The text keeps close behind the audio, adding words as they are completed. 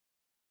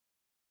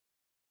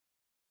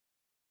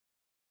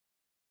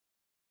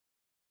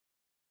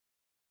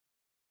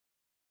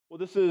Well,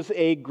 this is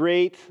a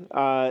great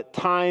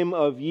time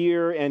of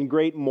year and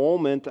great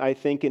moment, I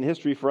think, in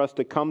history for us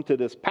to come to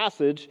this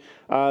passage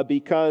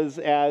because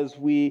as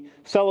we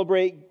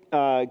celebrate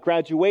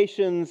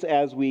graduations,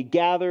 as we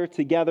gather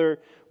together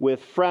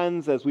with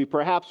friends, as we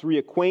perhaps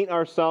reacquaint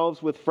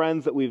ourselves with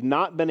friends that we've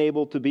not been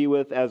able to be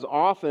with as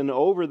often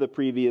over the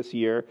previous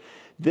year,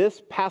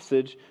 this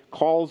passage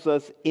calls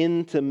us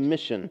into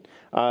mission.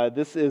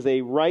 This is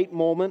a right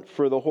moment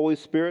for the Holy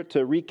Spirit to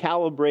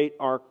recalibrate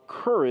our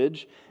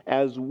courage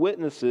as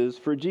witnesses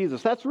for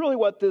Jesus. That's really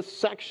what this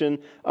section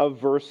of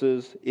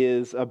verses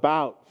is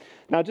about.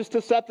 Now, just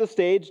to set the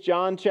stage,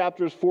 John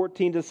chapters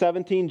 14 to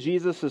 17,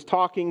 Jesus is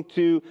talking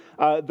to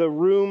the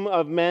room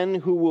of men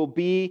who will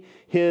be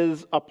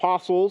his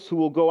apostles, who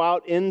will go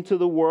out into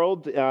the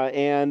world,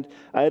 and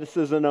this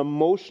is an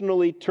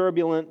emotionally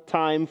turbulent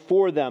time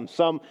for them.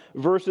 Some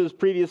verses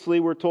previously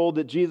were told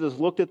that Jesus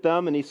looked at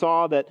them and he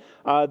saw that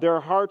their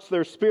hearts,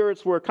 their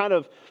spirits were kind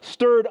of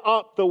stirred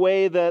up the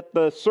way that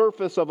the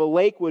surface of a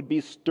lake would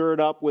be stirred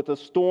up with a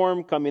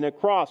storm coming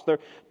across. They're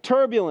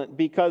turbulent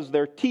because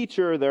their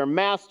teacher, their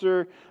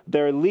master,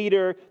 their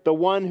leader, the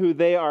one who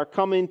they are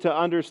coming to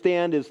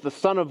understand is the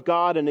Son of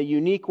God in a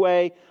unique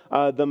way,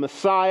 the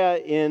Messiah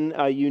in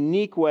a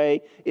unique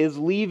way, is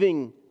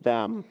leaving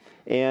them.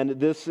 And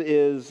this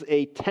is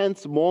a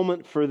tense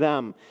moment for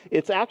them.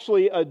 It's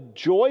actually a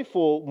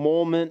joyful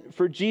moment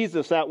for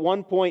Jesus. At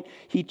one point,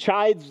 he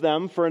chides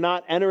them for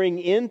not entering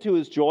into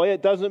his joy.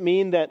 It doesn't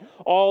mean that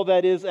all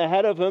that is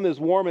ahead of him is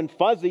warm and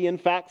fuzzy. In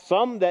fact,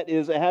 some that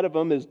is ahead of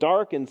him is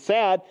dark and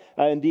sad.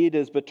 Indeed,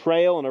 his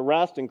betrayal and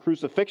arrest and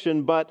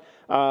crucifixion. But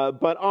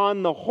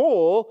on the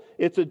whole,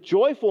 it's a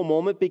joyful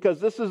moment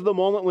because this is the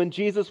moment when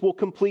Jesus will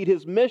complete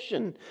his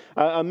mission.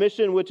 A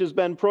mission which has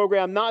been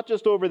programmed not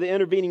just over the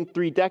intervening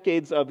 3 decades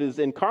of his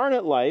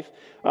incarnate life,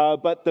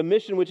 but the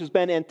mission which has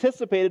been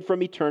anticipated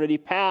from eternity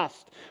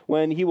past,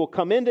 when he will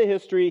come into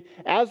history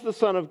as the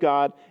Son of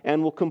God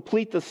and will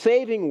complete the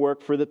saving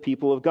work for the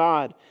people of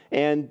God.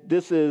 And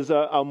this is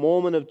a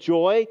moment of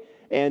joy,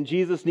 and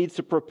Jesus needs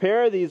to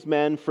prepare these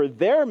men for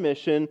their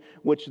mission,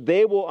 which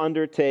they will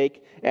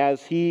undertake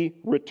as he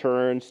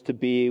returns to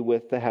be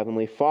with the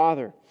Heavenly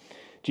Father.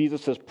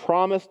 Jesus has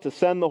promised to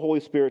send the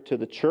Holy Spirit to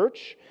the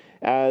church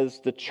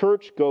as the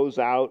church goes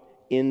out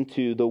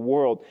into the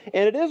world.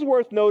 And it is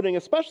worth noting,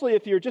 especially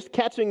if you're just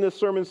catching this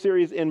sermon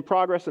series in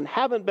progress and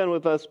haven't been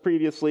with us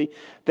previously,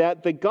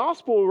 that the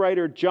gospel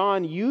writer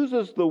John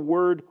uses the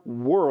word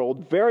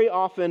world very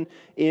often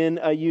in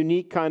a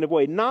unique kind of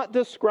way, not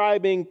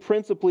describing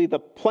principally the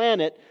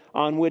planet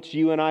on which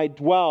you and I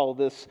dwell,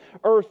 this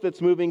earth that's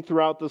moving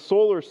throughout the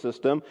solar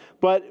system,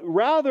 but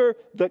rather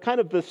the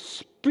kind of the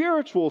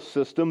spiritual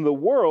system, the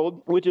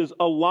world, which is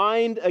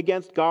aligned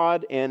against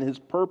God and his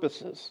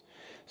purposes.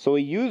 So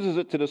he uses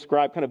it to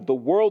describe kind of the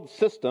world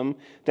system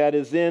that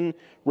is in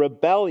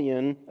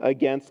rebellion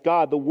against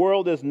God. The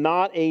world is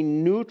not a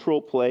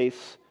neutral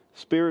place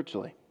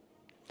spiritually.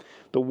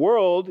 The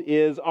world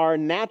is our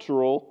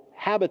natural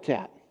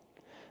habitat,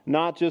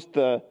 not just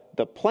the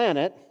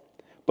planet,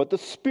 but the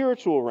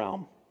spiritual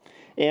realm.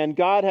 And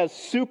God has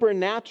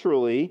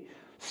supernaturally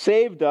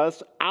saved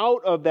us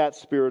out of that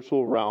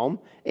spiritual realm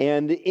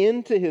and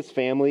into his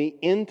family,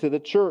 into the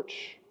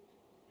church.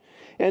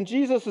 And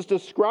Jesus is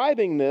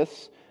describing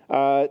this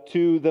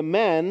to the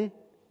men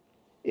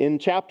in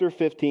chapter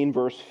 15,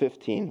 verse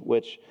 15,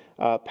 which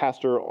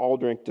Pastor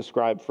Aldrich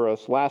described for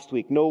us last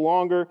week. No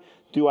longer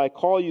do I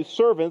call you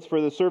servants,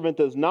 for the servant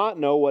does not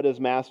know what his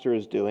master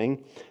is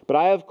doing, but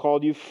I have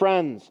called you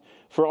friends.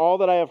 For all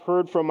that I have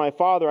heard from my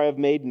Father, I have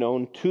made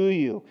known to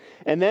you.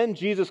 And then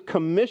Jesus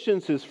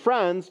commissions his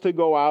friends to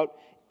go out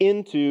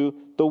into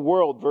the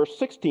world. Verse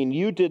 16,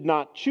 you did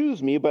not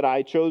choose me, but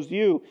I chose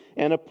you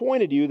and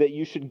appointed you that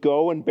you should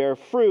go and bear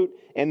fruit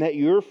and that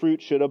your fruit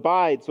should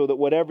abide, so that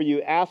whatever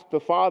you ask the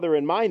Father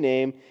in my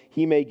name,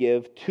 he may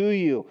give to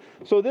you.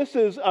 So this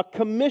is a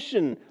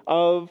commission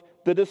of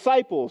the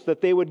disciples,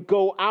 that they would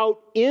go out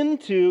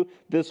into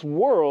this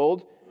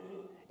world.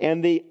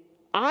 And the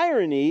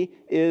irony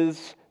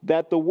is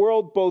that the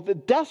world both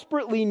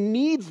desperately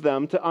needs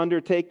them to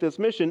undertake this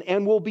mission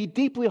and will be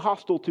deeply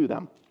hostile to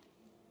them.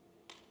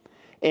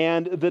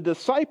 And the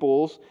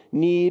disciples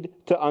need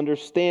to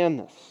understand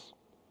this,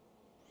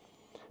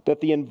 that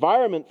the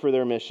environment for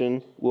their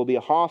mission will be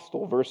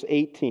hostile. Verse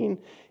 18,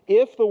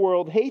 if the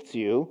world hates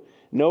you,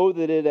 know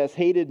that it has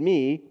hated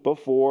me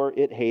before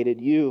it hated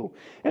you.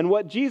 And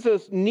what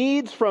Jesus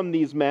needs from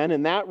these men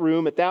in that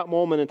room at that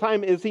moment in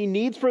time is he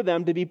needs for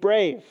them to be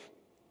brave.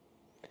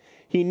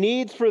 He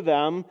needs for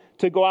them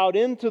to go out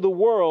into the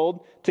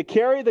world to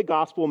carry the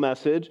gospel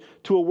message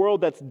to a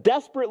world that's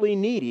desperately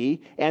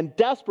needy and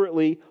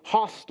desperately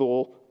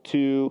hostile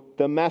to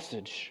the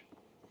message.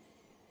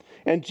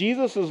 And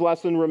Jesus'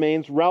 lesson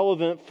remains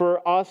relevant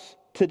for us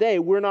today.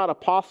 We're not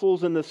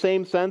apostles in the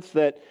same sense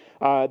that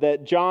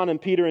that John and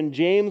Peter and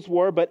James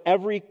were, but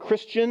every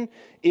Christian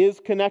is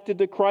connected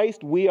to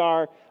Christ. We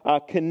are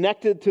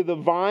connected to the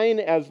vine,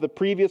 as the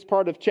previous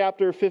part of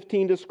chapter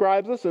 15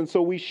 describes us, and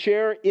so we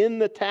share in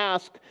the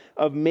task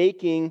of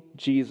making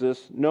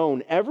Jesus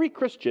known. Every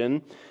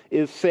Christian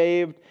is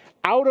saved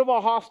out of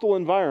a hostile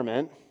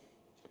environment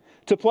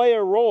to play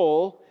a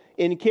role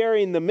in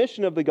carrying the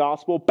mission of the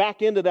gospel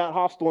back into that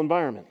hostile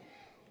environment.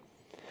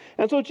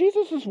 And so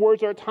Jesus'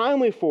 words are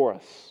timely for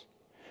us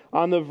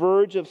on the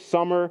verge of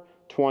summer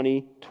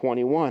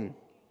 2021.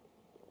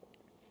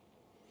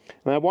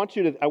 And I want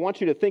you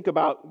to think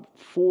about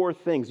 4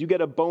 things. You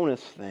get a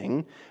bonus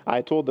thing.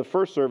 I told the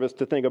first service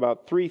to think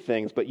about 3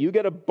 things, but you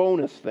get a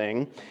bonus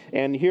thing.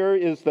 And here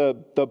is the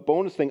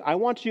bonus thing. I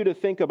want you to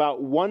think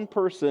about one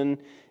person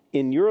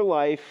in your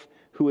life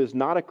who is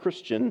not a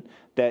Christian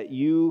that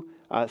you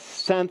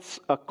sense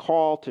a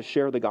call to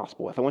share the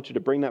gospel with. I want you to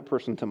bring that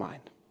person to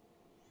mind.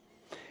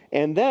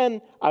 And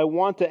then I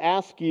want to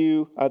ask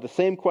you the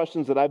same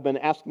questions that I've been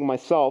asking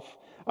myself.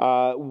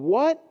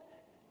 What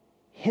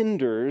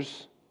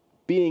hinders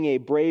being a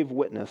brave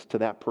witness to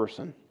that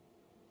person?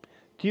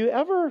 Do you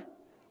ever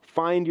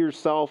find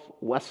yourself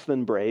less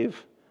than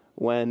brave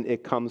when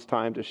it comes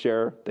time to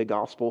share the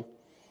gospel?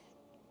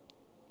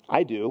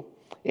 I do.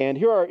 And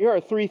here are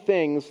 3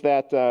 things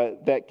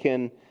that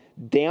can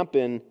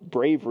dampen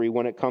bravery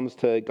when it comes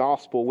to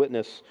gospel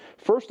witness.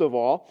 First of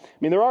all,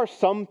 there are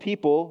some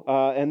people,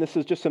 and this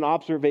is just an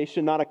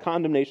observation, not a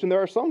condemnation,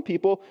 there are some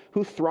people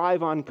who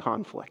thrive on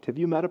conflict. Have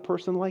you met a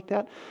person like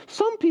that?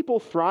 Some people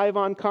thrive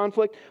on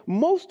conflict.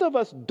 Most of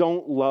us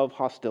don't love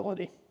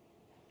hostility.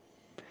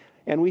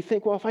 And we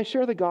think, well, if I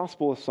share the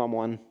gospel with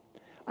someone,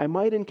 I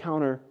might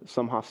encounter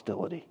some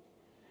hostility.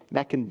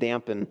 That can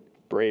dampen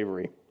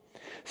bravery.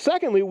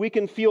 Secondly, we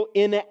can feel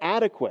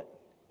inadequate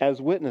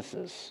as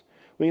witnesses.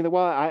 We think,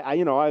 well,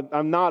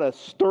 I'm not a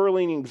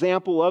sterling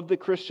example of the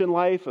Christian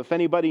life. If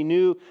anybody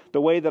knew the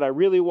way that I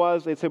really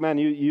was, they'd say, man,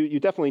 you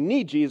definitely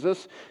need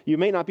Jesus. You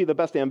may not be the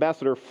best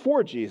ambassador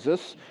for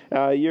Jesus.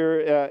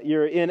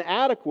 You're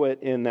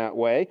inadequate in that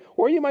way.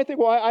 Or you might think,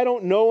 well, I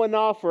don't know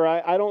enough, or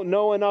I don't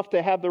know enough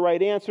to have the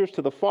right answers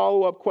to the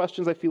follow-up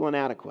questions. I feel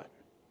inadequate.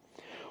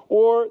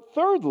 Or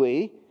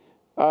thirdly,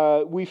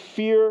 we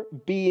fear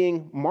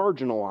being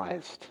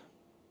marginalized.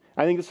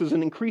 I think this is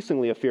an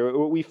increasingly a fear.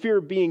 We fear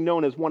being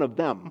known as one of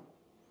them,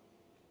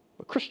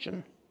 a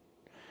Christian.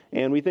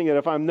 And we think that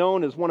if I'm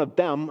known as one of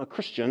them, a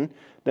Christian,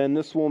 then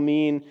this will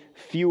mean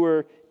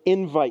fewer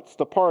invites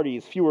to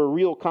parties, fewer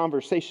real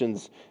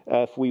conversations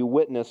if we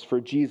witness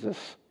for Jesus.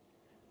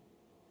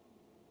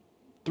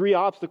 3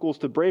 obstacles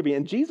to bravery,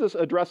 and Jesus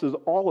addresses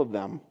all of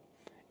them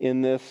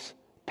in this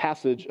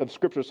passage of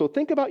Scripture. So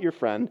think about your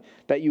friend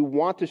that you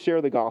want to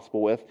share the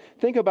gospel with.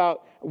 Think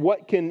about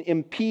what can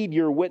impede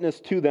your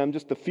witness to them,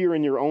 just the fear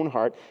in your own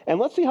heart. And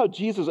let's see how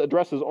Jesus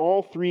addresses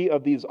all 3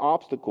 of these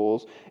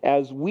obstacles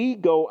as we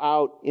go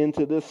out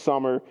into this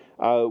summer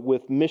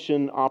with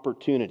mission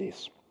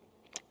opportunities.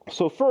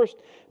 So first,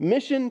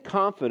 mission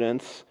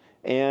confidence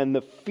and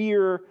the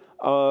fear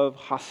of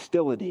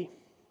hostility.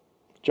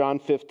 John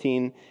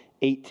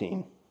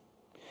 15:18.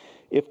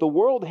 If the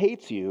world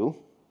hates you,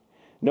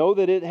 know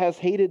that it has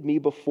hated me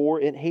before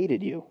it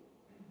hated you.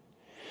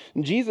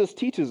 And Jesus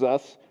teaches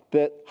us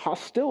that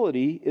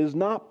hostility is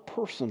not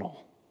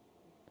personal.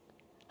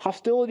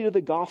 Hostility to the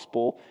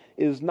gospel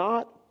is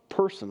not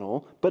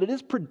personal, but it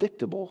is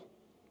predictable.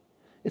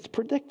 It's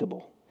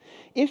predictable.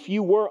 If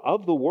you were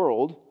of the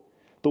world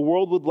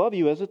would love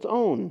you as its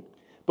own.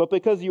 But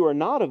because you are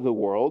not of the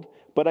world,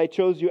 but I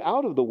chose you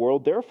out of the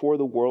world, therefore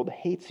the world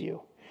hates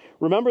you.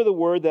 Remember the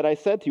word that I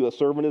said to you, a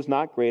servant is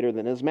not greater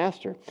than his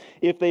master.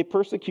 If they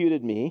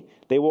persecuted me,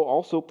 they will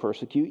also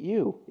persecute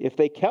you. If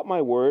they kept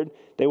my word,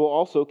 they will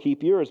also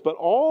keep yours. But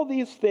all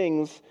these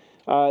things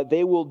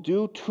they will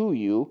do to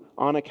you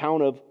on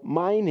account of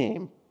my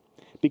name,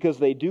 because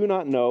they do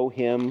not know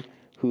him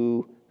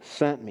who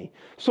sent me.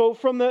 So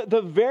from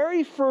the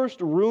very first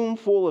room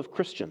full of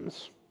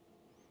Christians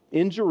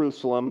in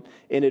Jerusalem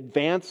in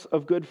advance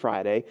of Good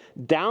Friday,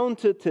 down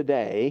to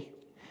today,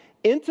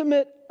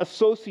 intimate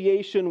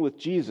association with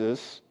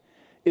Jesus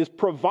is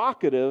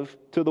provocative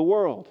to the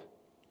world.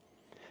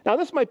 Now,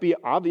 this might be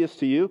obvious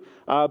to you,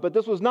 but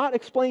this was not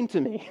explained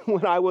to me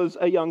when I was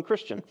a young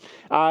Christian.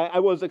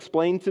 It was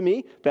explained to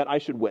me that I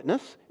should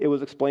witness. It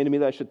was explained to me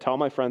that I should tell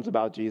my friends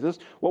about Jesus.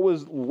 What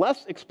was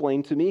less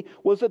explained to me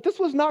was that this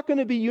was not going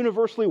to be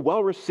universally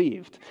well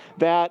received,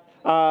 that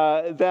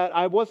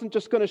I wasn't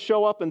just going to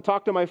show up and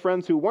talk to my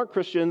friends who weren't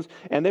Christians,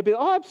 and they'd be,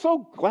 oh, I'm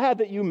so glad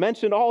that you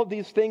mentioned all of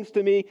these things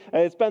to me.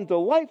 It's been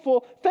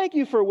delightful. Thank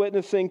you for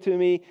witnessing to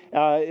me.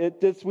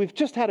 We've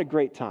just had a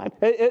great time.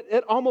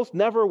 It almost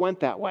never went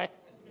that way.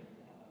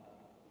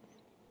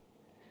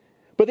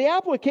 But the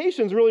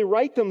applications really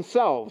write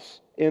themselves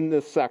in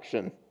this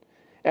section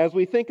as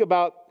we think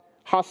about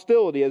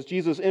hostility, as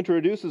Jesus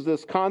introduces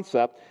this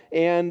concept.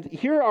 And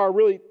here are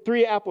really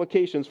 3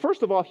 applications.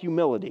 First of all,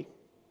 humility.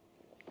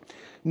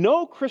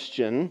 No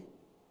Christian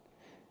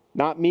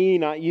Not me,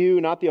 not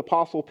you, not the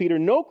Apostle Peter.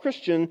 No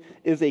Christian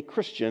is a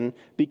Christian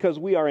because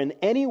we are in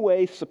any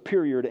way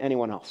superior to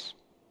anyone else.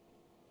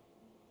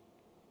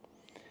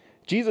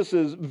 Jesus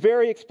is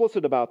very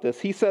explicit about this.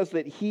 He says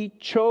that he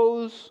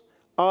chose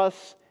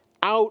us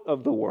out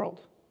of the world,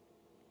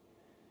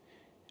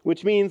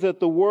 which means that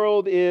the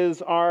world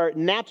is our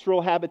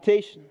natural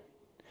habitation.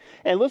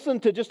 And listen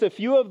to just a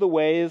few of the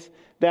ways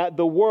that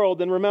the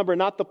world, and remember,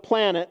 not the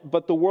planet,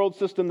 but the world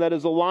system that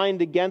is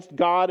aligned against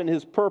God and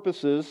his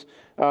purposes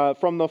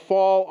from the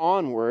fall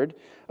onward,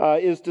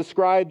 is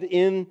described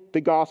in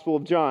the Gospel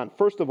of John.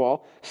 First of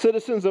all,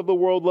 citizens of the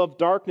world love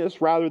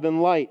darkness rather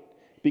than light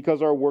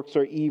because our works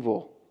are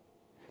evil.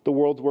 The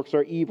world's works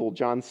are evil,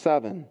 John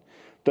 7.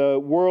 The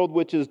world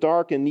which is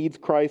dark and needs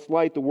Christ's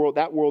light,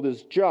 that world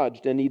is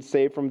judged and needs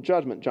saved from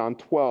judgment, John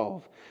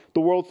 12.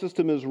 The world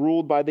system is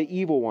ruled by the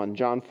evil one,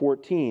 John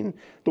 14.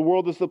 The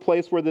world is the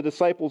place where the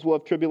disciples will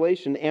have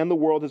tribulation, and the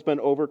world has been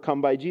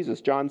overcome by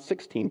Jesus, John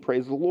 16.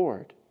 Praise the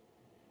Lord.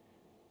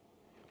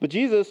 But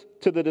Jesus,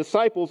 to the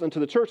disciples and to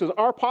the churches,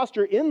 our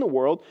posture in the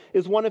world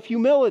is one of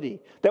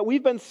humility, that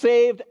we've been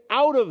saved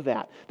out of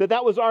that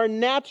was our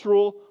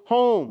natural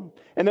home,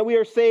 and that we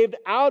are saved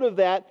out of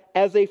that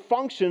as a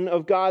function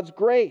of God's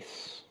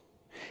grace.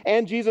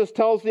 And Jesus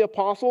tells the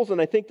apostles, and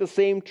I think the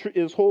same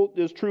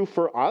is true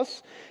for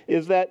us,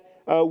 is that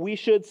we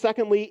should,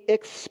 secondly,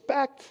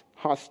 expect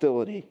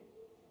hostility.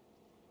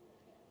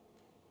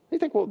 You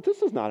think, well,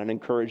 this is not an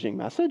encouraging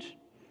message.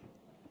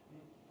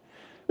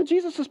 But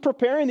Jesus is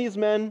preparing these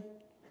men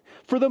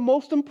for the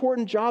most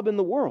important job in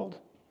the world,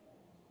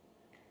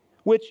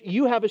 which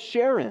you have a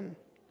share in.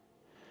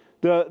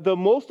 The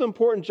most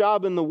important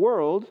job in the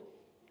world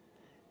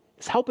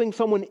is helping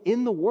someone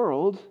in the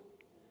world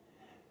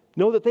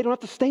know that they don't have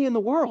to stay in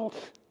the world,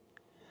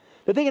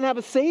 that they can have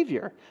a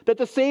Savior, that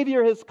the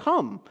Savior has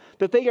come,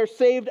 that they are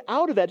saved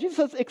out of that. Jesus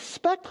says,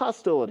 expect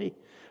hostility.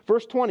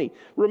 Verse 20,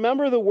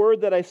 remember the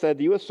word that I said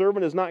to you, a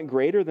servant is not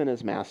greater than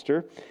his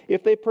master.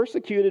 If they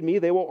persecuted me,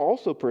 they will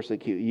also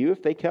persecute you.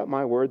 If they kept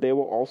my word, they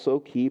will also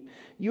keep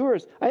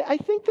yours. I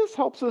think this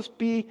helps us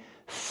be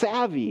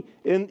savvy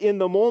in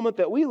the moment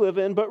that we live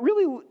in, but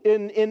really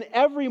in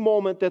every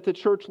moment that the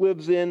church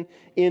lives in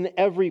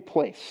every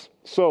place.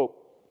 So,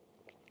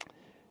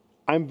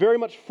 I'm very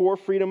much for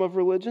freedom of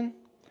religion.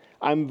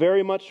 I'm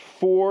very much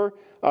for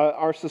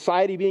our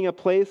society being a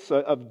place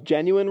of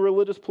genuine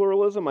religious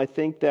pluralism. I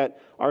think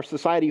that our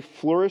society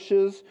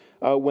flourishes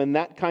when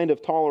that kind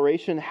of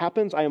toleration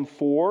happens. I am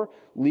for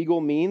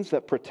legal means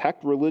that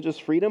protect religious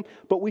freedom,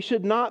 but we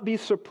should not be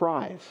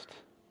surprised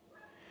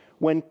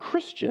when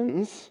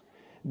Christians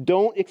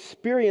don't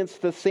experience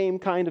the same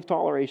kind of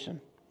toleration.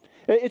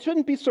 It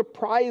shouldn't be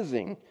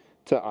surprising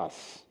to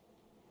us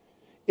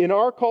in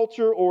our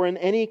culture or in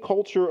any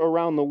culture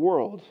around the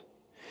world.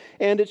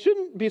 And it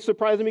shouldn't be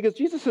surprising because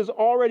Jesus has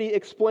already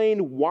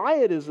explained why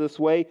it is this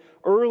way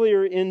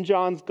earlier in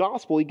John's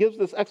gospel. He gives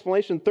this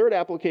explanation, third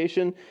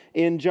application,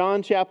 in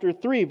John chapter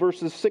 3,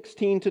 verses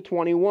 16 to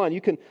 21.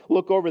 You can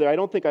look over there. I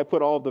don't think I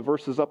put all of the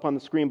verses up on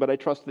the screen, but I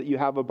trust that you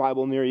have a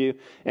Bible near you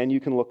and you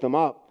can look them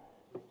up.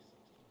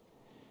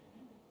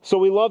 So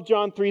we love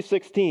John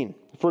 3:16.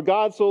 For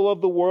God so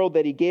loved the world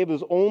that he gave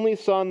his only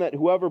Son, that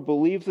whoever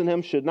believes in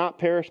him should not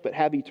perish but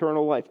have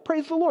eternal life.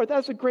 Praise the Lord.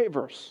 That's a great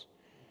verse.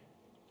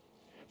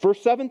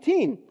 Verse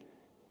 17.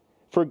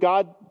 For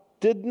God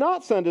did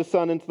not send his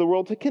Son into the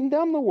world to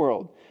condemn the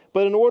world,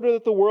 but in order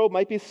that the world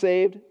might be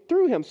saved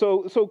through him.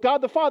 So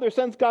God the Father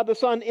sends God the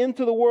Son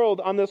into the world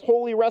on this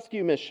holy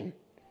rescue mission.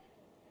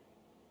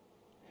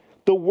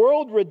 The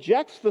world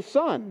rejects the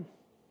Son,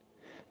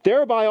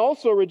 thereby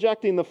also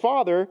rejecting the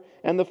Father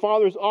and the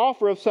Father's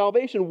offer of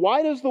salvation.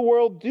 Why does the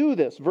world do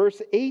this?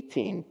 Verse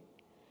 18.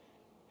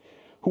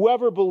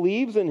 Whoever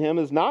believes in him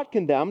is not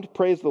condemned,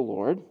 praise the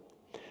Lord,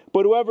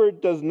 but whoever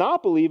does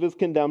not believe is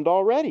condemned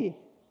already,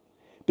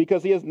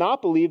 because he has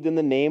not believed in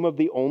the name of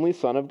the only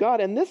Son of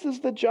God. And this is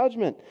the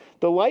judgment.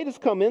 The light has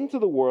come into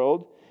the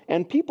world,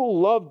 and people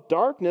love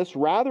darkness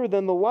rather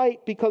than the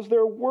light because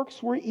their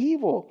works were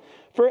evil.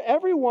 For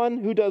everyone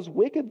who does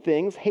wicked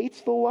things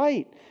hates the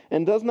light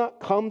and does not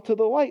come to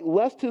the light,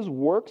 lest his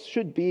works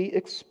should be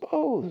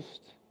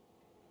exposed.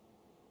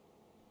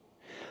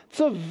 It's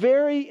a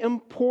very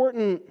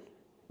important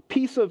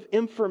piece of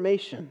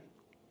information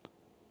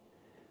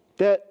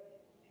that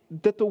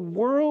the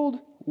world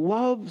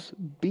loves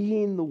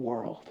being the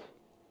world.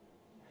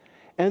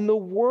 And the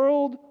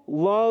world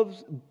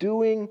loves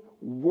doing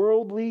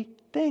worldly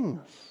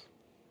things.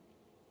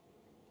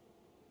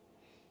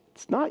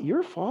 It's not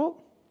your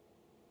fault.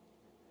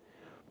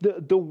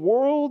 The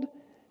world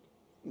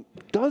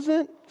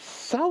doesn't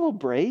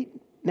celebrate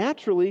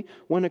naturally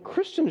when a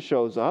Christian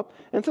shows up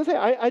and says, hey,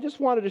 I just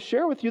wanted to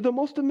share with you the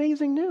most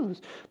amazing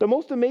news. The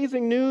most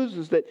amazing news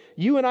is that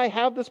you and I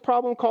have this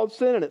problem called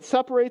sin, and it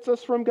separates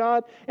us from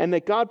God, and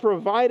that God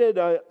provided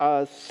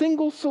a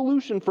single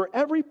solution for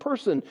every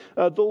person,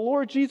 the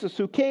Lord Jesus,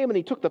 who came and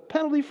he took the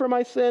penalty for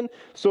my sin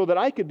so that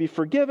I could be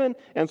forgiven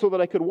and so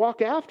that I could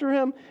walk after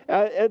him.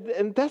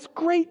 And that's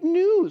great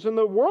news. And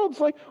the world's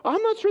like,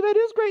 I'm not sure that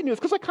is great news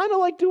because I kind of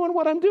like doing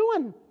what I'm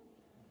doing.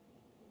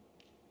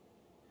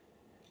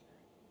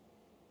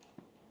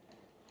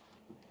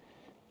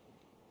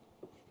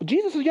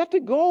 Jesus says you have to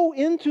go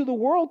into the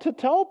world to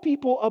tell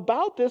people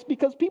about this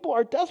because people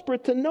are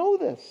desperate to know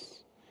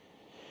this.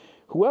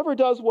 Whoever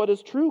does what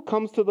is true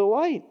comes to the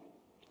light,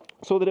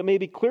 so that it may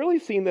be clearly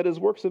seen that his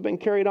works have been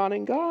carried on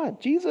in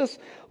God. Jesus'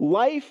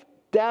 life,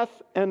 death,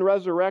 and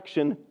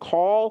resurrection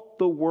call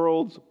the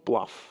world's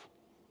bluff.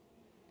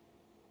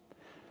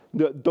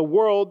 The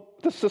world,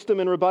 the system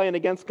in rebellion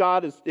against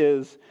God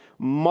is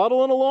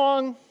muddling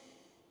along.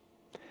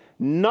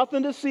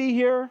 Nothing to see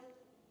here.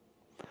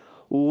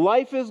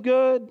 Life is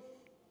good.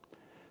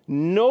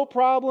 No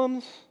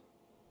problems.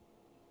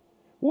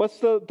 What's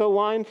the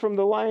line from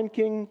the Lion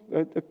King?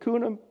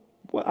 Hakuna?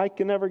 Well, I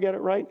can never get it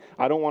right.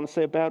 I don't want to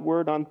say a bad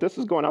word on this.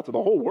 Is going out to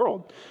the whole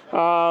world.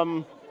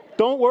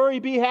 Don't worry,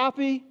 be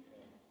happy.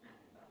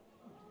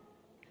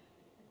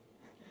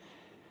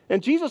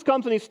 And Jesus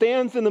comes and he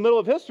stands in the middle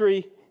of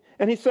history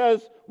and he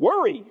says,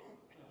 worry.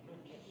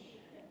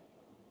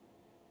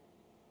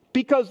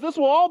 Because this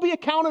will all be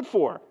accounted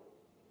for.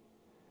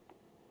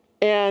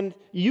 And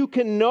you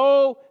can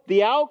know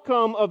the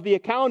outcome of the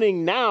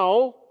accounting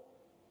now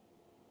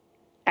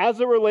as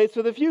it relates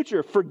to the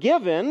future.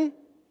 Forgiven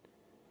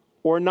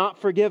or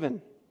not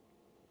forgiven.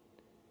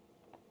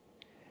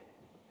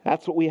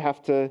 That's what we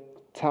have to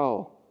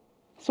tell.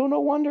 So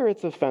no wonder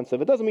it's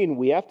offensive. It doesn't mean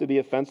we have to be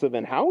offensive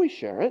in how we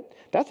share it.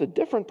 That's a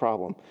different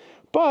problem.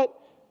 But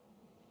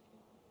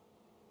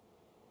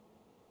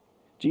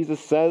Jesus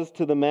says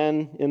to the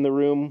men in the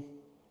room,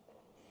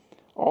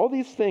 all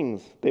these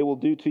things they will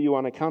do to you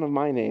on account of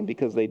my name,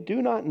 because they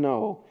do not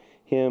know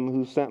him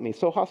who sent me.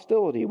 So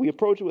hostility, we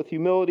approach it with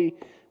humility,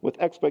 with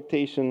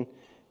expectation.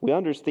 We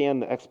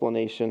understand the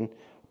explanation,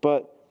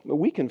 but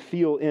we can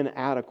feel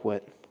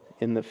inadequate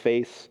in the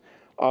face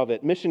of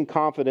it. Mission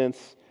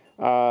confidence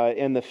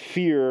and the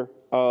fear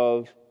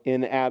of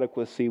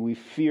inadequacy. We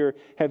fear.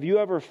 Have you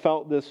ever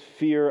felt this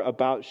fear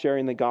about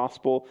sharing the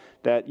gospel,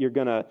 that you're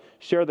going to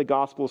share the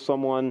gospel with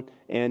someone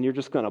and you're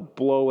just going to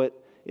blow it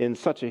in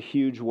such a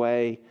huge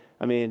way?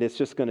 I mean, it's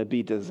just going to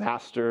be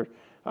disaster.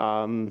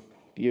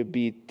 You'd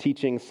be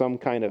teaching some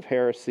kind of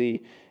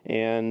heresy,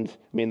 and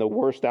I mean, the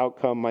worst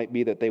outcome might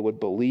be that they would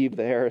believe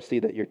the heresy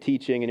that you're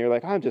teaching, and you're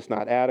like, I'm just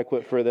not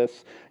adequate for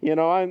this. You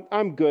know,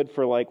 I'm good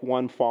for like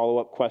one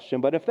follow-up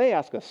question, but if they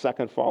ask a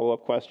second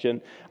follow-up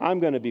question, I'm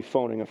going to be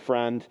phoning a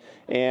friend,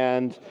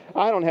 and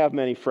I don't have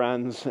many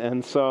friends,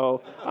 and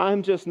so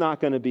I'm just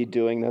not going to be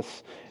doing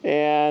this.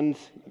 And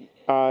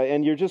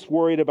you're just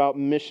worried about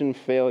mission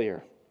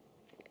failure.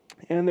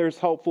 And there's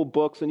helpful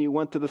books, and you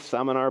went to the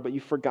seminar, but you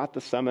forgot the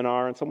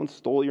seminar, and someone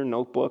stole your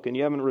notebook, and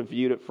you haven't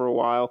reviewed it for a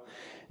while,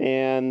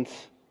 and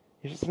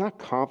you're just not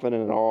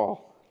confident at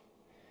all.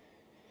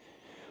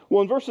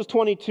 Well, in verses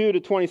 22 to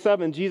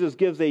 27, Jesus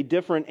gives a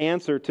different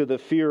answer to the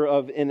fear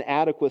of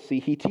inadequacy.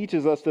 He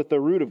teaches us that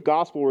the root of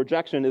gospel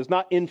rejection is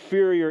not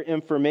inferior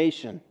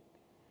information,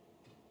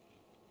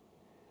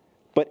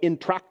 but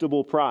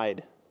intractable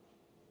pride.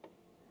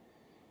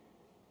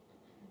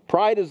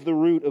 Pride is the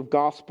root of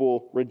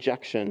gospel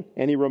rejection,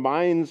 and he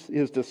reminds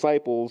his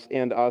disciples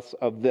and us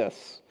of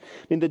this.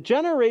 I mean, the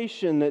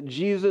generation that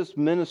Jesus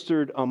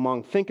ministered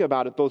among, think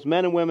about it, those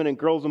men and women and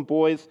girls and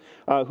boys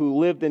who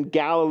lived in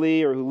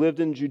Galilee or who lived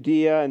in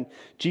Judea, and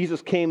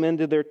Jesus came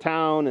into their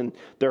town, and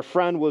their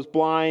friend was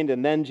blind,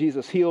 and then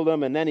Jesus healed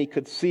him, and then he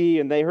could see,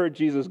 and they heard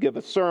Jesus give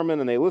a sermon,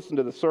 and they listened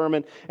to the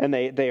sermon, and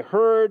they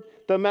heard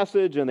the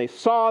message, and they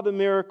saw the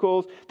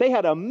miracles. They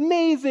had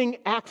amazing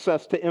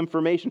access to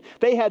information.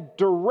 They had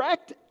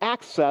direct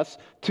access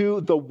to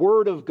the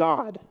Word of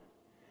God,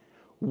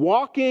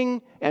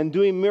 walking and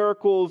doing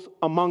miracles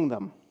among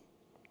them.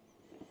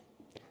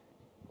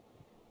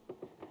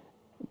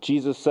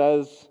 Jesus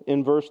says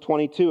in verse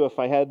 22, if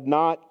I had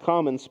not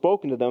come and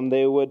spoken to them,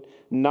 they would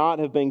not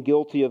have been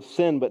guilty of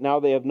sin, but now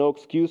they have no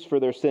excuse for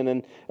their sin.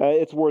 And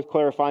it's worth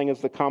clarifying,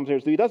 as the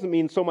commentators do, he doesn't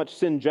mean so much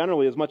sin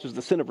generally as much as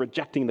the sin of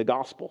rejecting the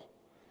gospel.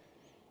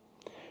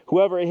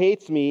 Whoever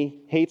hates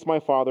me hates my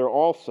Father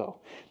also.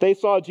 They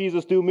saw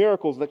Jesus do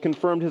miracles that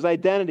confirmed his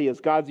identity as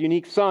God's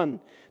unique Son.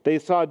 They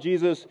saw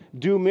Jesus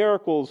do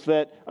miracles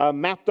that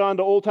mapped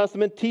onto Old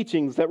Testament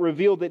teachings that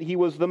revealed that he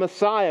was the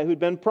Messiah who'd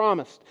been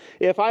promised.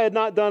 If I had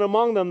not done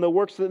among them the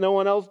works that no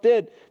one else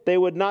did, they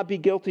would not be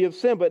guilty of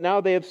sin. But now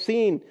they have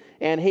seen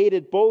and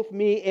hated both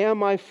me and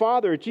my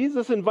Father.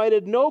 Jesus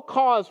invited no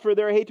cause for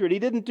their hatred. He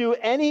didn't do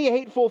any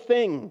hateful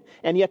thing,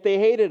 and yet they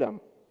hated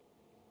him.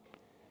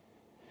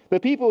 The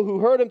people who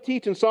heard him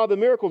teach and saw the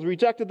miracles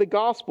rejected the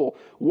gospel.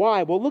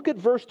 Why? Well, look at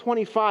verse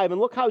 25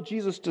 and look how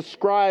Jesus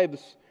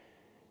describes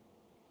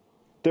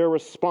their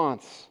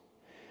response.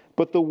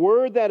 But the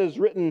word that is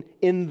written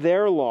in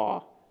their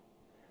law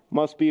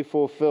must be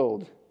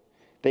fulfilled.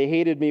 They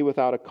hated me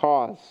without a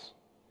cause.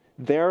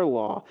 Their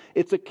law.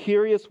 It's a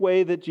curious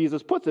way that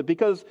Jesus puts it,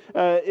 because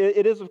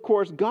it is, of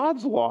course,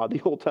 God's law,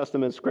 the Old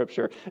Testament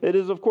scripture. It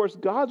is, of course,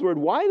 God's word.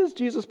 Why does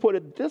Jesus put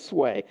it this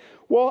way?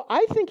 Well,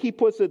 I think he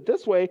puts it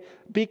this way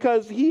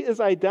because he is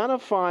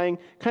identifying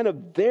kind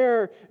of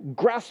their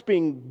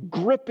grasping,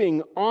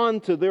 gripping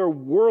onto their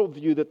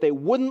worldview that they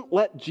wouldn't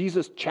let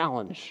Jesus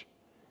challenge.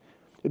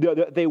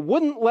 They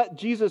wouldn't let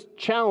Jesus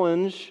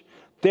challenge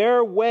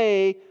their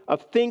way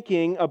of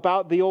thinking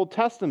about the Old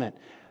Testament.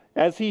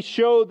 As he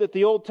showed that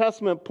the Old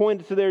Testament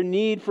pointed to their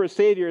need for a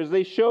Savior, as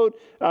they showed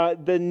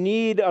the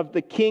need of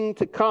the King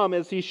to come,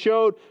 as he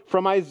showed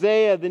from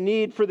Isaiah the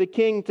need for the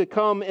King to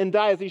come and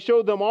die, as he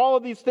showed them all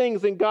of these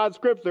things in God's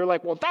scripture, they're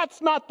like, well,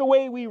 that's not the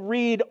way we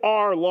read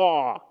our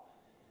law.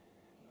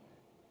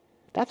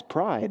 That's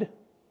pride.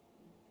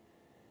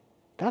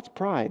 That's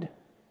pride.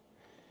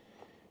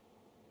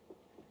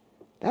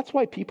 That's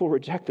why people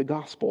reject the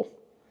gospel.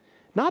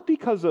 Not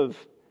because of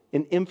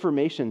an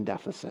information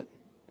deficit,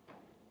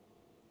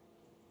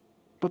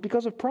 but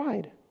because of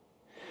pride.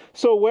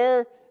 So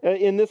where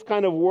in this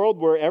kind of world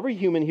where every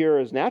human here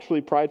is naturally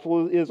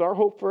prideful is our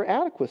hope for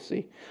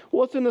adequacy?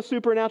 Well, it's in the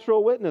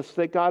supernatural witness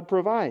that God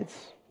provides.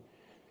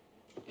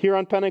 Here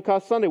on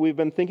Pentecost Sunday, we've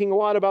been thinking a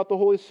lot about the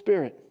Holy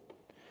Spirit.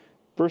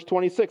 Verse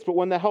 26, but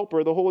when the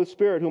Helper, the Holy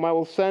Spirit, whom I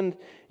will send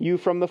you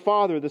from the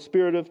Father, the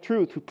Spirit of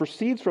truth, who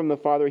proceeds from the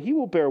Father, he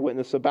will bear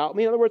witness about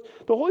me. In other words,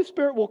 the Holy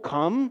Spirit will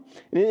come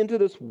into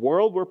this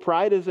world where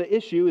pride is the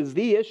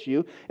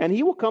issue, and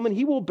he will come and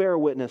he will bear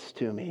witness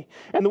to me.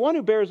 And the one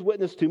who bears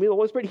witness to me, the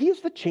Holy Spirit, he is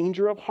the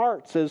changer of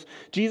hearts. As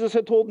Jesus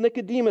had told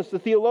Nicodemus, the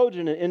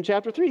theologian, in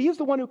chapter 3, he is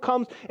the one who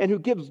comes and who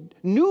gives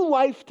new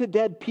life to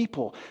dead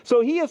people. So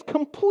he is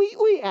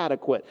completely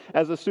adequate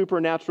as a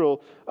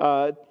supernatural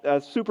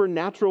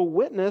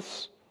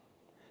witness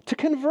to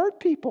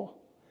convert people.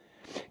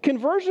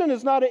 Conversion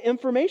is not an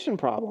information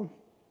problem.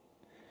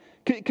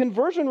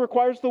 Conversion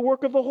requires the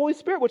work of the Holy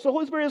Spirit, which the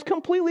Holy Spirit is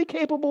completely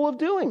capable of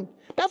doing.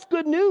 That's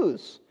good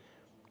news.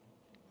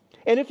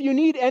 And if you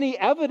need any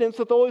evidence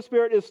that the Holy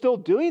Spirit is still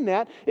doing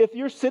that, if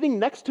you're sitting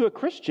next to a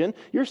Christian,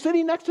 you're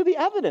sitting next to the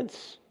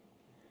evidence.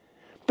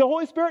 The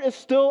Holy Spirit is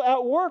still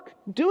at work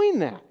doing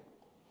that.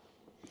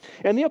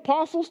 And the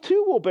apostles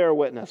too will bear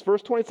witness.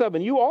 Verse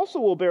 27, you also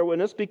will bear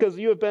witness because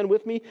you have been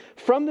with me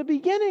from the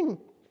beginning,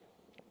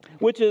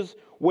 which is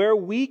where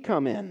we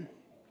come in.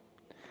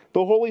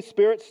 The Holy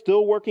Spirit's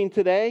still working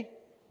today.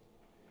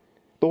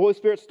 The Holy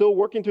Spirit's still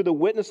working through the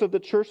witness of the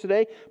church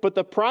today. But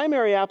the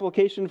primary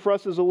application for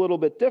us is a little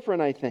bit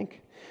different, I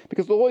think.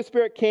 Because the Holy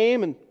Spirit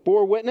came and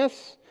bore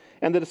witness,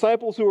 and the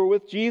disciples who were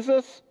with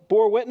Jesus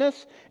bore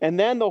witness, and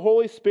then the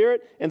Holy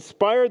Spirit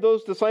inspired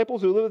those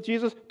disciples who lived with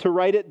Jesus to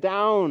write it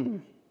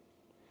down,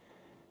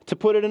 to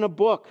put it in a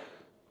book.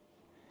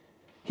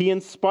 He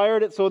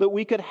inspired it so that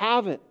we could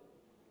have it.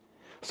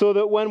 So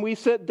that when we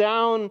sit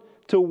down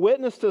to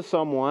witness to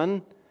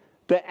someone,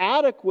 the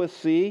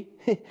adequacy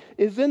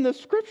is in the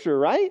Scripture,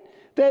 right?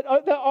 That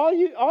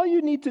all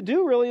you need to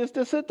do really is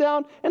to sit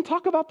down and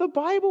talk about the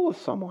Bible with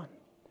someone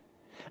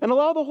and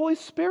allow the Holy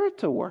Spirit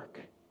to work.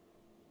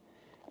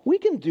 We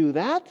can do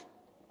that.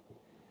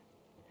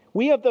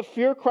 We have the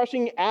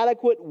fear-crushing,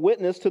 adequate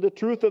witness to the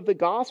truth of the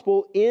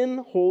gospel in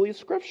Holy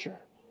Scripture.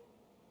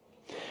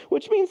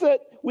 Which means that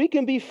we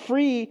can be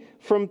free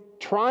from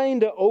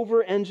trying to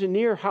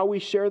over-engineer how we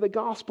share the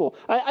gospel.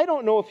 I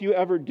don't know if you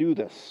ever do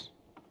this,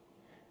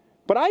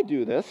 but I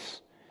do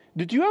this.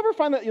 Did you ever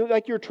find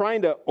that you're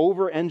trying to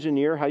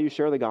over-engineer how you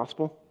share the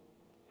gospel?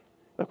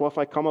 Like, well, if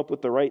I come up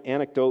with the right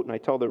anecdote and I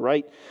tell the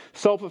right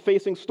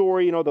self-effacing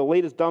story, the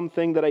latest dumb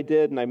thing that I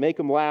did, and I make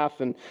them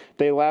laugh, and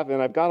they laugh,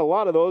 and I've got a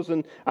lot of those,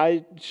 and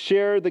I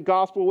share the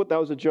gospel with, that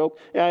was a joke,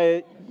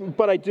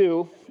 but I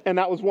do, and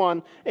that was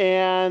one,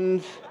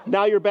 and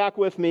now you're back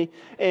with me,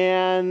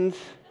 and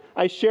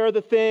I share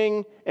the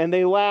thing, and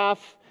they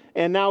laugh,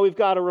 and now we've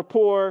got a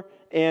rapport,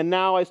 and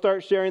now I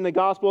start sharing the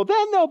gospel,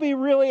 then they'll be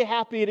really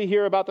happy to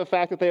hear about the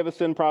fact that they have a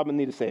sin problem and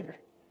need a Savior.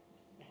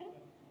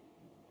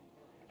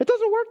 It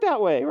doesn't work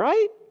that way,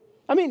 right?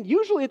 I mean,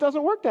 usually it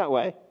doesn't work that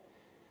way.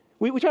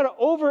 We try to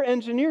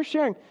over-engineer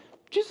sharing.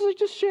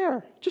 Just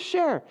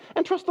share,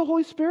 and trust the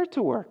Holy Spirit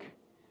to work.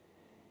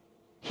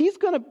 He's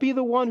going to be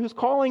the one who's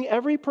calling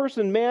every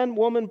person, man,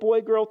 woman,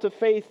 boy, girl, to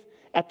faith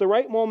at the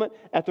right moment,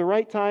 at the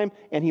right time,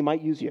 and he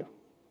might use you.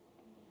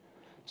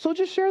 So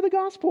just share the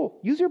gospel.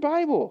 Use your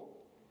Bible.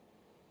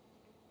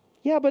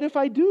 Yeah, but if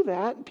I do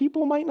that,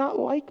 people might not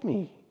like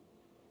me.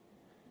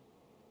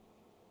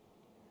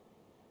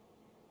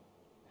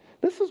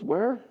 This is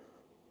where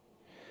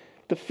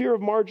the fear of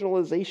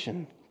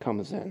marginalization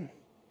comes in.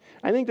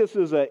 I think this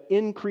is an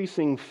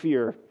increasing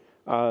fear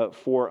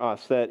for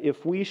us, that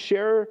if we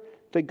share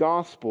the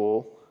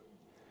gospel,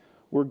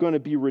 we're going to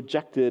be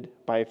rejected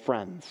by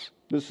friends.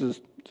 This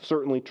is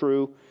certainly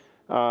true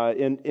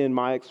in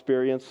my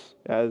experience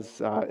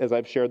as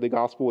I've shared the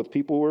gospel with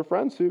people who are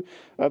friends who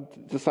have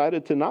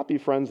decided to not be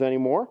friends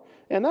anymore,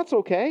 and that's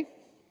okay.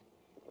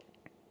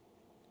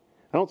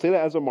 I don't say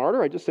that as a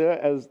martyr. I just say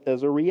that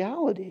as a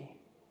reality.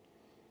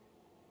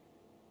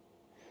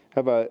 I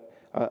have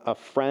a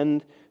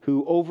friend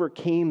who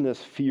overcame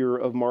this fear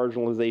of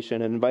marginalization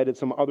and invited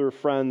some other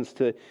friends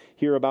to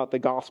hear about the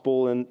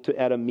gospel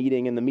at a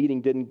meeting, and the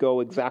meeting didn't go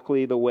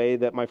exactly the way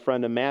that my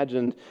friend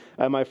imagined.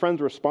 My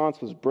friend's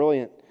response was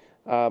brilliant.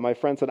 My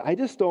friend said, I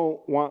just don't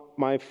want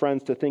my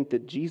friends to think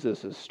that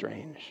Jesus is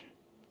strange.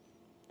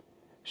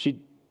 She'd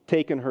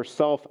taken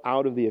herself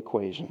out of the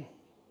equation.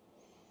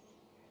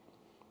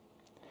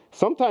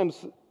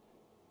 Sometimes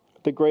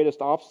the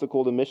greatest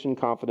obstacle to mission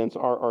confidence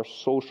are our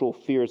social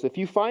fears. If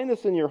you find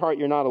this in your heart,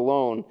 you're not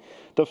alone.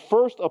 The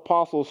first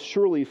apostles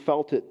surely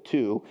felt it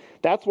too.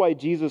 That's why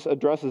Jesus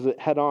addresses it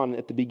head on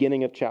at the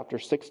beginning of chapter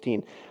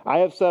 16. I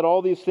have said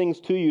all these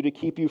things to you to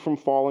keep you from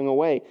falling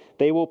away.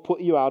 They will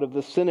put you out of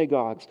the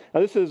synagogues.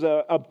 Now, this is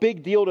a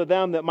big deal to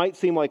them that might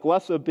seem like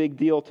less a big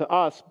deal to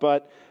us,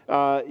 but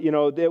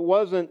it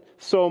wasn't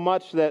so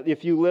much that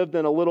if you lived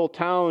in a little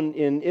town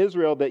in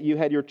Israel that you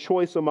had your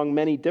choice among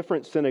many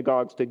different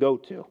synagogues to go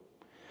to.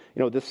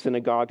 This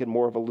synagogue had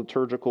more of a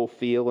liturgical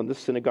feel, and this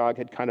synagogue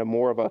had kind of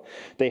more of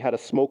they had a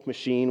smoke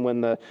machine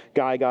when the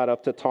guy got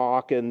up to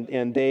talk,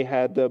 and they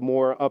had the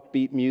more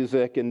upbeat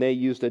music, and they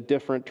used a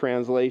different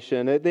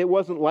translation. It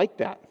wasn't like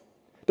that.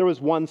 There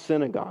was one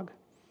synagogue,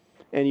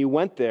 and you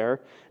went there,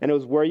 and it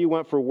was where you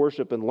went for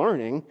worship and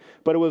learning,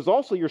 but it was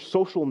also your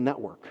social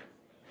network.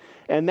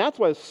 And that's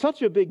why it's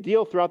such a big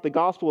deal throughout the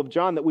Gospel of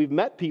John that we've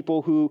met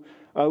people who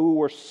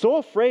were so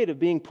afraid of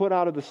being put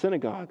out of the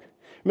synagogue.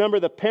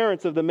 Remember the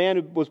parents of the man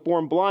who was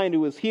born blind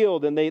who was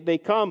healed, and they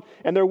come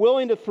and they're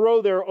willing to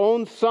throw their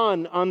own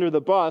son under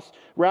the bus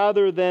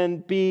rather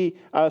than be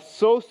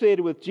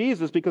associated with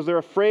Jesus because they're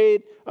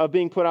afraid of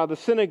being put out of the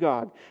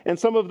synagogue. And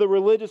some of the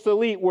religious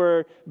elite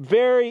were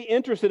very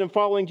interested in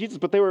following Jesus,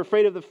 but they were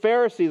afraid of the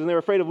Pharisees and they were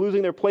afraid of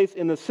losing their place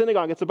in the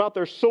synagogue. It's about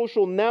their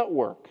social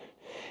network.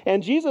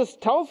 And Jesus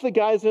tells the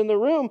guys in the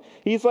room,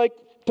 he's like,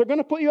 they're going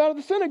to put you out of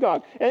the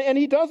synagogue. And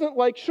he doesn't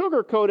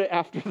sugarcoat it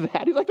after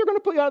that. He's like, they're going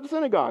to put you out of the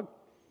synagogue.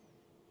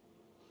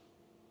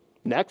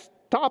 Next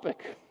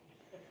topic.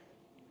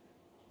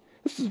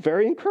 This is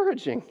very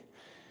encouraging.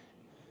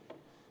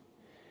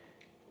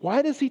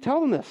 Why does he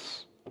tell them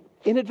this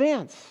in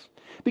advance?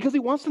 Because he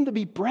wants them to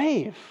be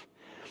brave.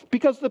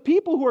 Because the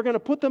people who are going to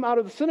put them out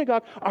of the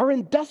synagogue are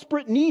in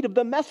desperate need of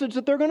the message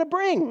that they're going to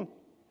bring.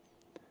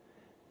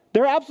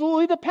 They're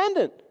absolutely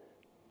dependent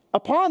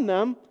upon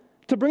them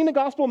to bring the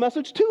gospel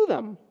message to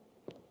them.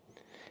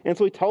 And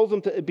so he tells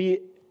them to be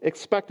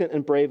expectant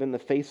and brave in the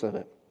face of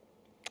it.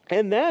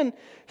 And then,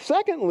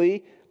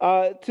 secondly,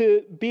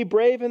 to be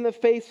brave in the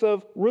face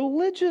of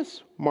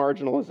religious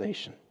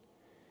marginalization.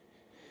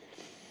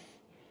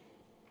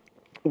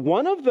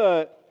 One of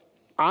the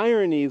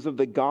ironies of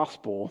the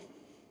gospel,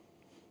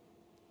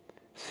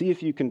 see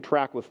if you can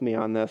track with me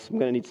on this. I'm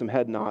going to need some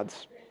head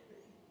nods.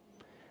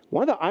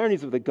 One of the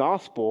ironies of the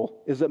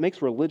gospel is that it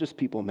makes religious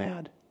people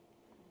mad.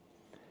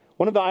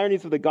 One of the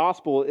ironies of the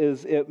gospel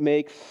is it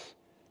makes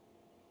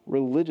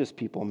religious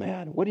people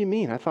mad. What do you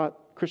mean? I thought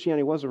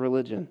Christianity was a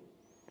religion.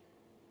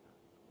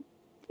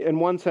 In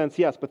one sense,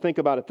 yes, but think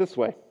about it this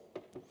way.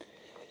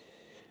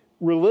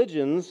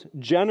 Religions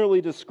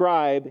generally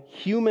describe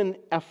human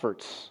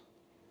efforts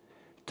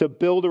to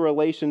build a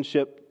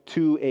relationship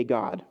to a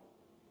God.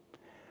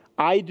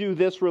 I do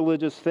this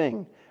religious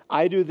thing.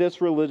 I do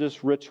this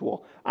religious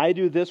ritual. I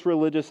do this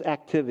religious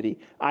activity.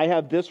 I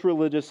have this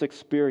religious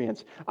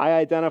experience. I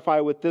identify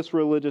with this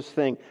religious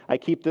thing. I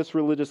keep this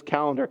religious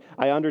calendar.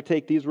 I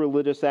undertake these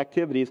religious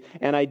activities.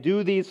 And I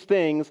do these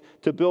things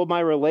to build my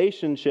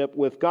relationship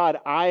with God.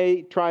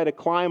 I try to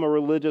climb a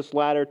religious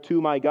ladder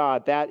to my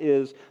God. That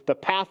is the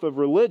path of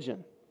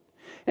religion.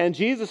 And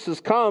Jesus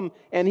has come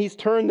and he's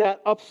turned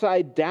that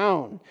upside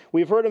down.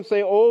 We've heard him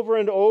say over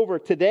and over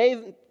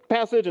today's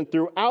passage and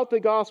throughout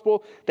the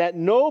gospel that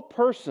no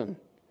person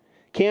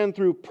can,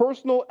 through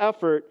personal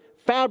effort,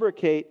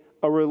 fabricate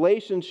a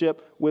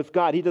relationship with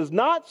God. He does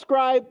not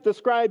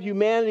describe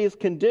humanity's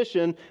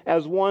condition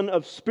as one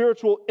of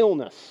spiritual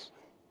illness.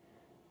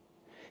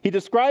 He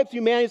describes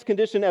humanity's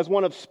condition as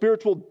one of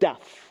spiritual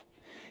death.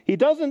 He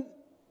doesn't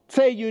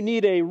say you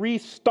need a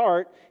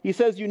restart. He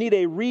says you need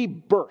a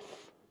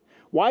rebirth.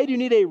 Why do you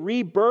need a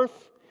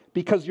rebirth?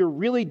 Because you're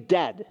really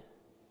dead.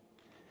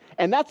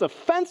 And that's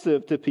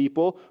offensive to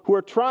people who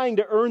are trying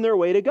to earn their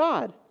way to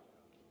God.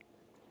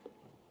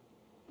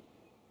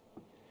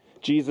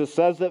 Jesus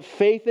says that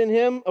faith in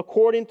him,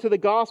 according to the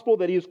gospel,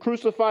 that he is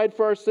crucified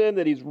for our sin,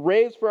 that he's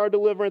raised for our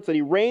deliverance, that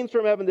he reigns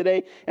from heaven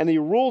today, and that he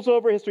rules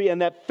over history,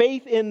 and that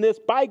faith in this,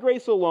 by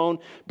grace alone,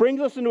 brings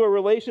us into a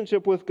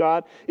relationship with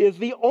God, is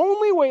the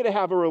only way to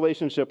have a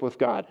relationship with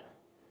God.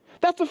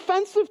 That's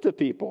offensive to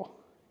people.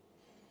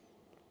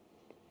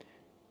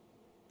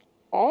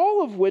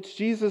 All of which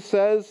Jesus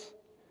says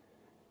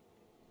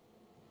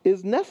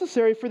is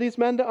necessary for these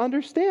men to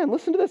understand.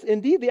 Listen to this.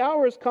 Indeed, the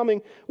hour is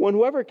coming when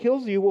whoever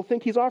kills you will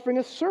think he's offering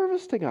a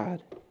service to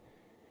God.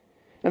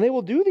 And they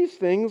will do these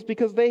things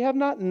because they have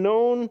not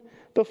known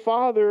the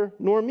Father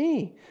nor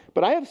me.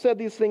 But I have said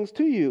these things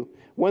to you.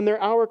 When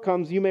their hour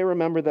comes, you may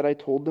remember that I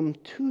told them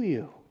to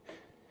you.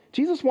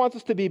 Jesus wants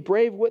us to be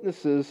brave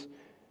witnesses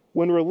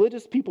when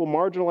religious people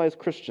marginalize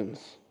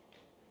Christians.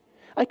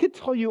 I could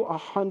tell you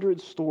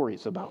 100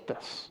 stories about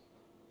this.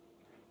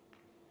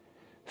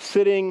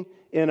 Sitting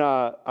in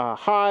a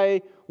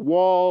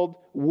high-walled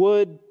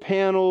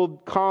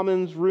wood-paneled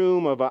commons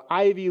room of an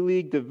Ivy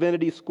League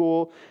divinity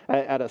school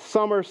at a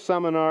summer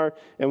seminar,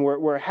 and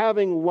we're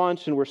having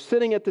lunch, and we're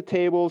sitting at the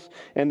tables,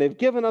 and they've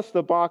given us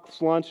the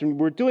box lunch, and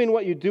we're doing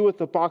what you do with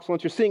the box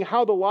lunch. You're seeing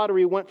how the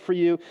lottery went for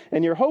you,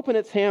 and you're hoping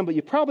it's ham, but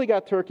you probably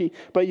got turkey,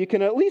 but you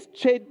can at least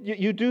trade,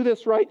 you do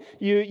this right,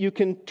 you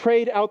can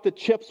trade out the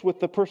chips with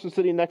the person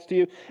sitting next to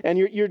you, and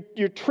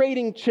you're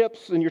trading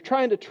chips, and you're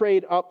trying to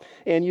trade up,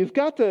 and you've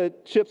got the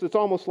chips, it's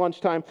almost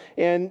lunchtime,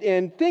 and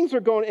things are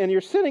going, and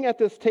you're sitting at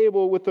this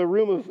table with a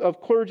room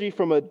of clergy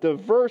from a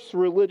diverse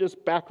religious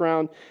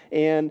background,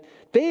 and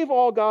they've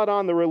all got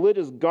on the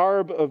religious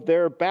garb of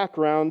their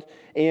background,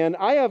 and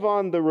I have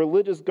on the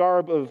religious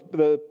garb of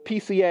the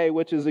PCA,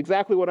 which is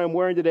exactly what I'm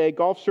wearing today,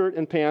 golf shirt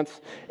and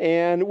pants,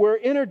 and we're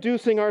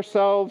introducing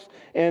ourselves,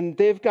 and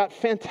they've got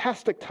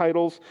fantastic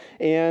titles,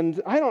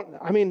 and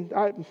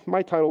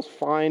my title's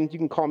fine, you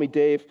can call me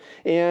Dave,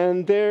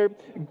 and they're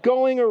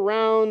going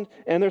around,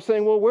 and they're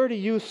saying, well, where do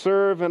you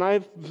serve? And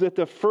I've at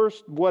the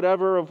first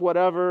whatever of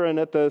whatever, and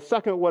at the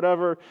second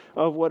whatever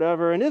of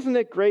whatever, and isn't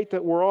it great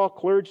that we're all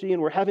clergy,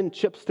 and we're having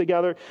chips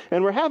together,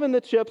 and we're having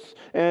the chips,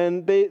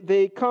 and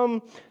they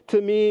come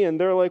to me, and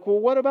they're like, well,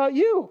 what about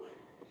you?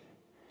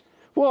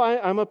 Well,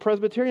 I'm a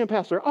Presbyterian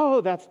pastor.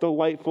 Oh, that's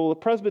delightful, a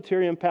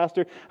Presbyterian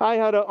pastor. I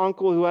had an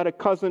uncle who had a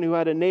cousin who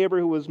had a neighbor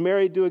who was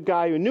married to a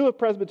guy who knew a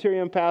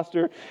Presbyterian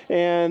pastor,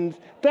 and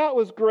that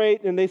was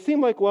great, and they seem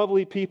like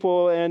lovely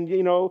people, and,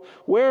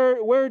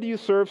 where do you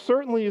serve?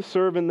 Certainly you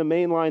serve in the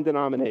mainline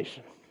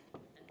denomination.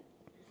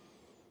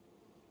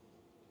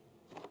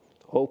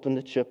 Open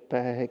the chip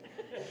bag.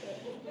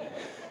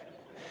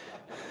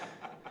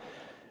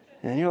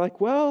 And you're like,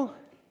 well,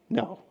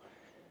 no.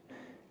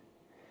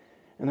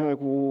 And they're like,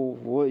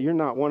 well, you're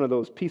not one of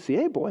those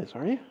PCA boys,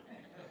 are you?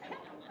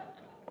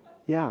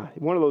 Yeah,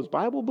 one of those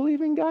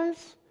Bible-believing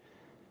guys?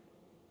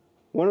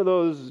 One of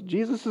those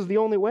Jesus is the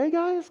only way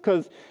guys?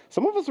 Because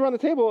some of us around the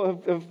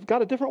table have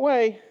got a different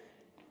way.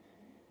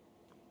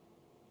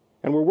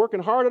 And we're working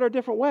hard at our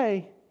different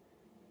way.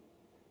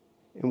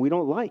 And we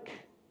don't like.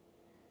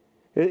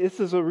 This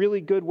is a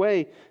really good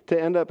way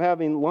to end up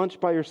having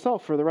lunch by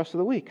yourself for the rest of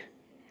the week.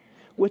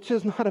 Which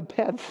is not a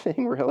bad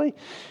thing, really. You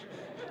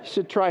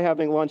should try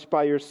having lunch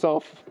by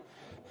yourself.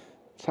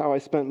 That's how I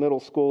spent middle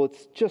school.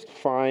 It's just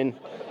fine.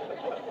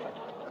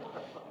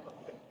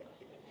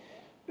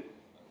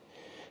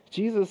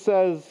 Jesus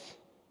says,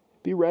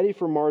 be ready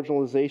for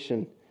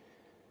marginalization.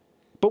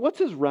 But what's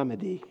his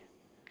remedy?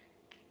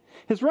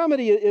 His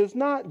remedy is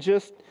not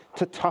just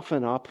to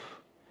toughen up,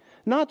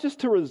 not just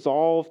to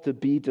resolve to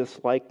be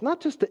disliked, not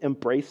just to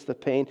embrace the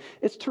pain.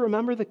 It's to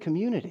remember the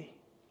community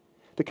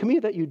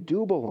that you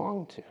do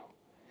belong to.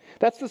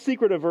 That's the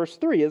secret of verse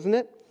 3, isn't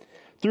it?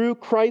 Through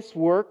Christ's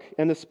work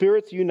and the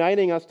Spirit's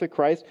uniting us to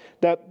Christ,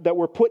 that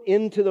we're put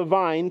into the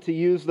vine, to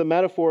use the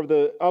metaphor of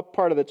the up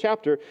part of the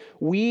chapter,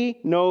 we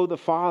know the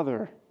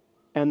Father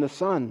and the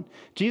Son.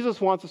 Jesus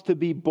wants us to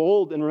be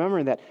bold in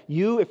remembering that.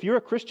 If you're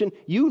a Christian,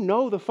 you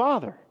know the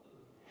Father.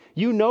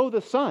 You know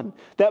the Son.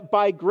 That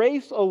by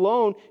grace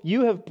alone,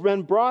 you have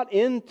been brought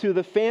into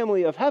the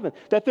family of heaven.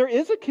 That there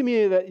is a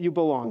community that you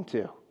belong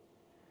to.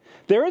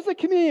 There is a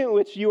community in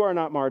which you are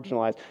not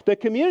marginalized. The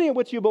community in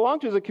which you belong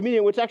to is a community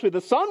in which actually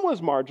the Son was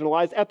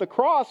marginalized at the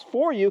cross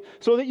for you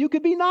so that you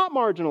could be not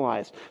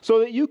marginalized, so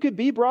that you could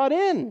be brought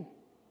in.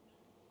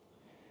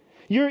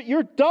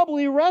 You're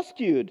doubly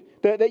rescued,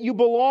 that you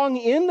belong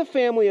in the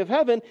family of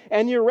heaven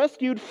and you're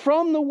rescued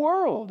from the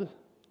world.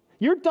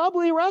 You're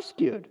doubly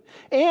rescued.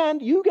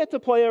 And you get to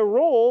play a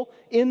role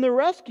in the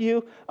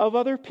rescue of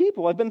other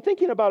people. I've been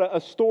thinking about a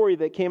story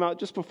that came out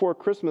just before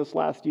Christmas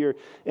last year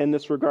in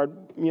this regard.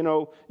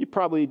 You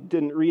probably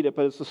didn't read it,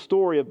 but it's the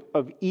story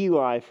of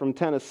Eli from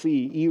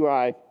Tennessee.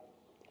 Eli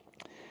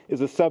is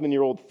a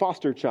 7-year-old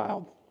foster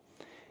child.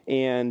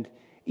 And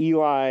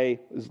Eli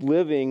is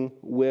living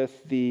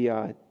with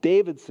the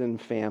Davidson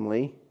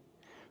family,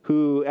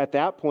 who at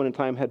that point in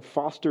time had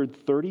fostered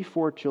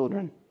 34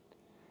 children.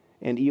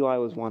 And Eli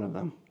was one of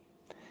them.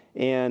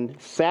 And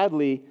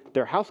sadly,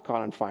 their house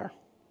caught on fire.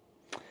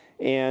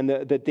 And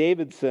the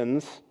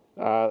Davidsons,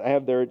 I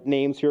have their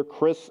names here,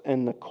 Chris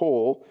and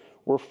Nicole,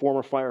 were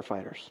former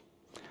firefighters.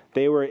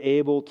 They were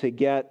able to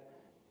get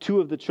 2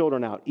 of the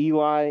children out,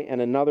 Eli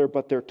and another,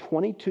 but their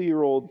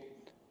 22-year-old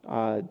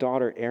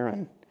daughter,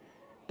 Erin,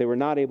 they were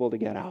not able to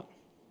get out.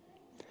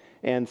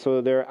 And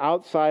so they're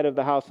outside of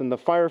the house, and the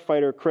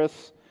firefighter,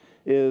 Chris,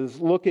 is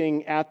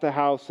looking at the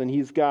house, and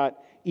he's got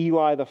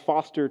Eli, the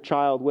foster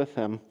child, with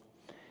him.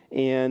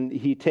 And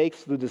he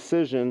takes the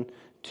decision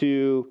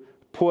to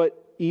put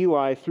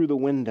Eli through the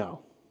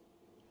window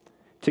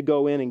to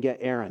go in and get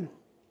Erin.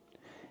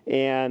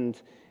 And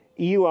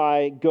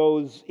Eli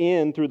goes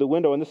in through the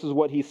window, and this is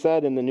what he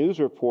said in the news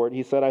report.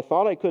 He said, I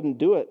thought I couldn't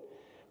do it,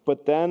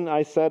 but then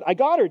I said, I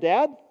got her,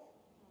 Dad.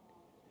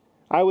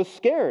 I was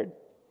scared,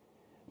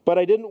 but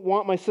I didn't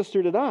want my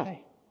sister to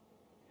die.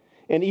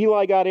 And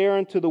Eli got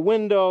Erin to the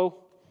window,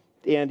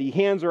 and he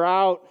hands her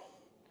out,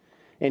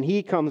 and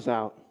he comes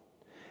out.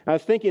 I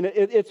was thinking,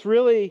 it's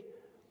really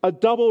a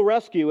double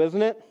rescue,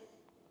 isn't it?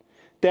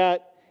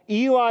 That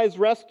Eli's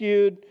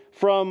rescued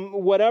from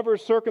whatever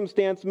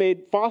circumstance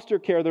made foster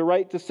care the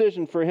right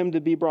decision for him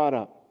to be brought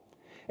up.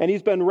 And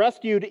he's been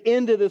rescued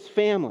into this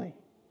family.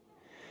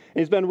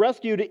 He's been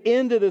rescued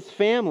into this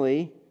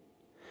family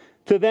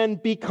to then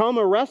become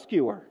a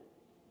rescuer.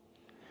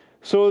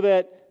 So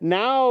that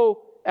now,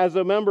 as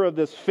a member of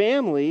this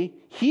family,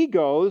 he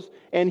goes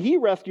and he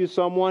rescues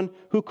someone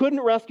who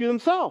couldn't rescue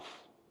himself.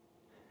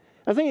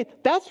 I'm thinking,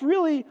 that's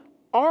really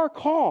our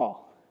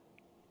call.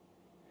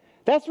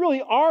 That's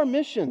really our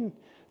mission,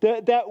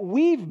 that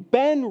we've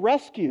been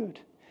rescued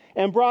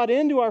and brought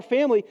into our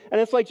family.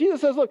 And it's like Jesus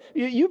says, look,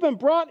 you've been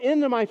brought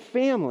into my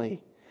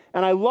family,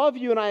 and I love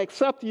you, and I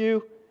accept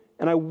you,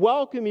 and I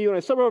welcome you, and I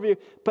celebrate over you.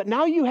 But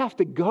now you have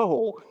to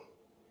go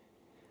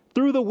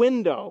through the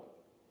window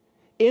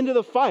into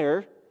the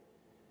fire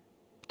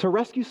to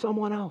rescue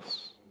someone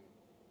else.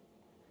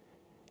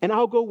 And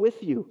I'll go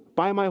with you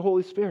by my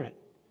Holy Spirit.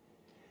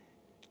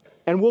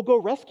 And we'll go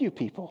rescue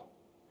people.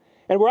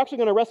 And we're actually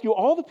going to rescue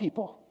all the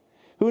people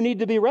who need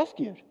to be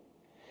rescued.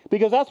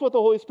 Because that's what the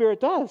Holy Spirit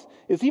does,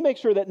 is he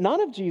makes sure that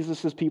none of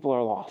Jesus' people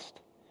are lost.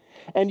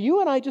 And you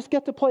and I just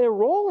get to play a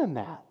role in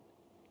that.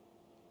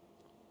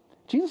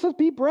 Jesus says,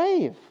 be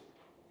brave.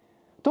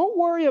 Don't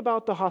worry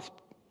about the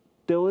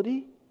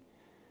hostility.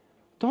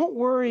 Don't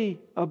worry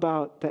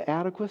about the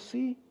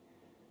adequacy.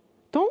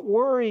 Don't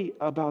worry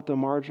about the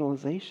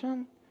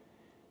marginalization.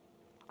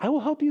 I will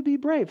help you be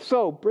brave.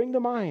 So bring to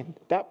mind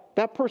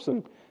that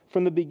person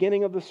from the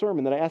beginning of the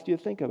sermon that I asked you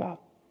to think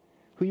about,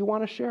 who you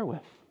want to share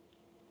with.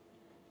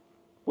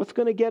 What's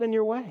going to get in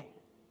your way?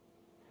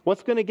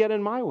 What's going to get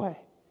in my way?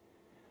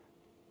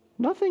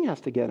 Nothing has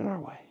to get in our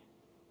way.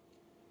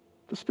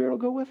 The Spirit will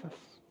go with us.